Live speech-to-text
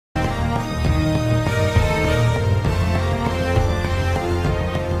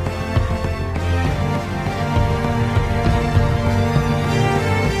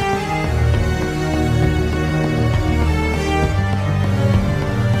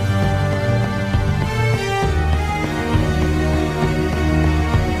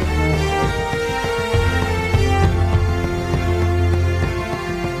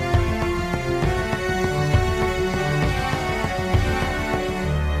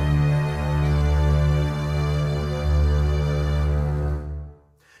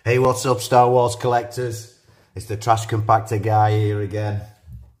Hey, what's up, Star Wars collectors? It's the trash compactor guy here again,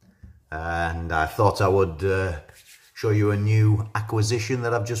 and I thought I would show you a new acquisition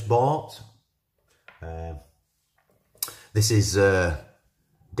that I've just bought. This is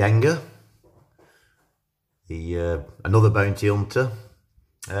Dengar, another bounty hunter,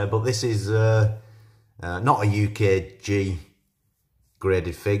 but this is not a UKG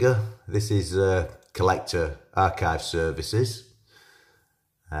graded figure. This is collector archive services.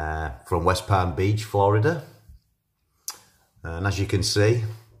 From West Palm Beach, Florida, and as you can see,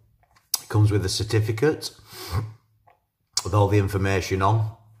 it comes with a certificate with all the information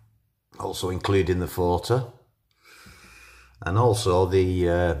on, also including the photo, and also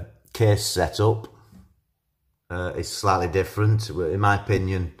the case setup is slightly different. In my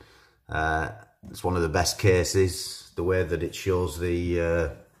opinion, it's one of the best cases. The way that it shows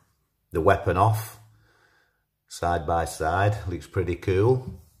the weapon off side by side looks pretty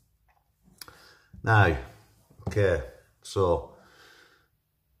cool. Now, okay, so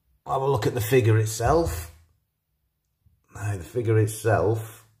have a look at the figure itself. Now, the figure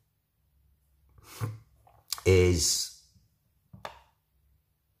itself is,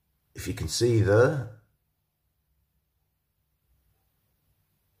 if you can see there,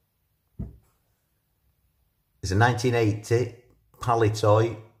 it's a 1980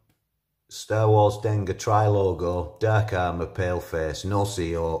 palitoy Star Wars Dengar Tri Logo, dark armour, pale face, no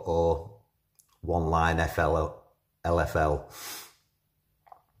COO, one line LFL.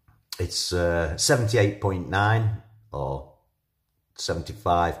 It's 78.9 or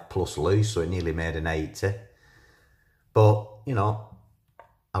 75 plus loose, so it nearly made an 80. But, you know,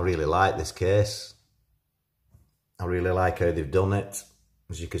 I really like this case. I really like how they've done it.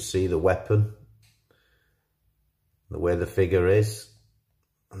 As you can see, the weapon, the way the figure is.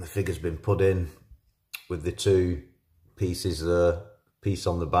 And the figure's been put in with the two pieces there, piece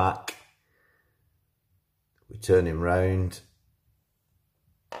on the back. We turn him round,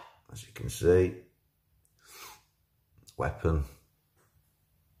 as you can see, weapon.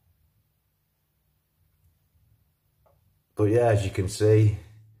 But yeah, as you can see,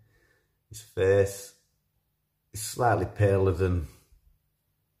 his face is slightly paler than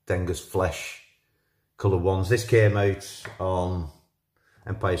Dengar's flesh coloured ones. This came out on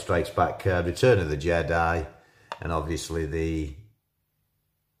Empire Strikes Back, Return of the Jedi, and obviously the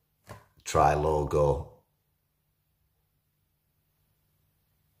Tri Logo.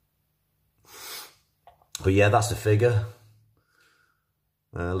 But yeah, that's the figure.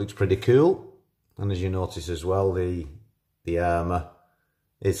 Looks pretty cool, and as you notice as well, the armour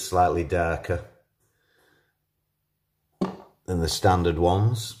is slightly darker than the standard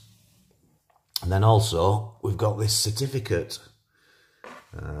ones. And then also we've got this certificate.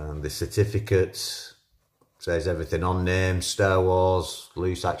 The certificate says everything on, name, Star Wars,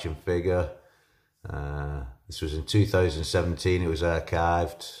 loose action figure. This was in 2017, it was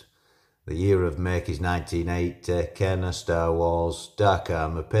archived. The year of make is 1980, Kenner, Star Wars, dark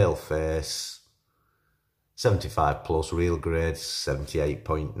armour, pale face, 75 plus, real grade,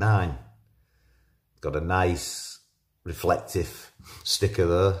 78.9. Got a nice reflective sticker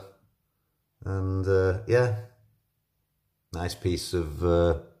there. And yeah, nice piece of,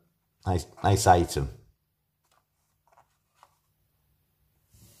 nice item.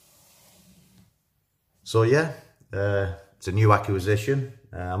 So yeah, it's a new acquisition.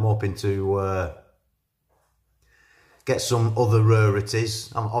 I'm hoping to get some other rarities.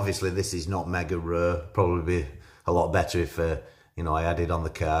 Obviously this is not mega rare, probably be a lot better if, you know, I had it on the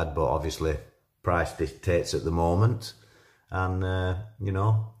card, but obviously price dictates at the moment. And, you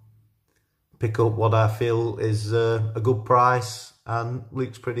know, pick up what I feel is a good price and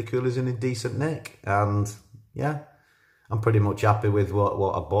looks pretty cool, is in a decent nick. And yeah, I'm pretty much happy with what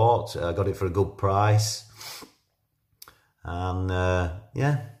I bought. I got it for a good price. And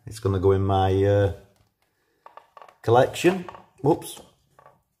yeah, it's going to go in my collection. Whoops.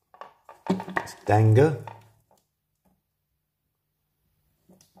 It's Dengar.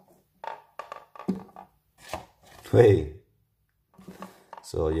 Hey.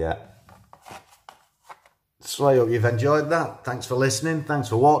 So yeah. So I hope you've enjoyed that. Thanks for listening. Thanks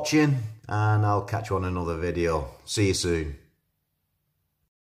for watching. And I'll catch you on another video. See you soon.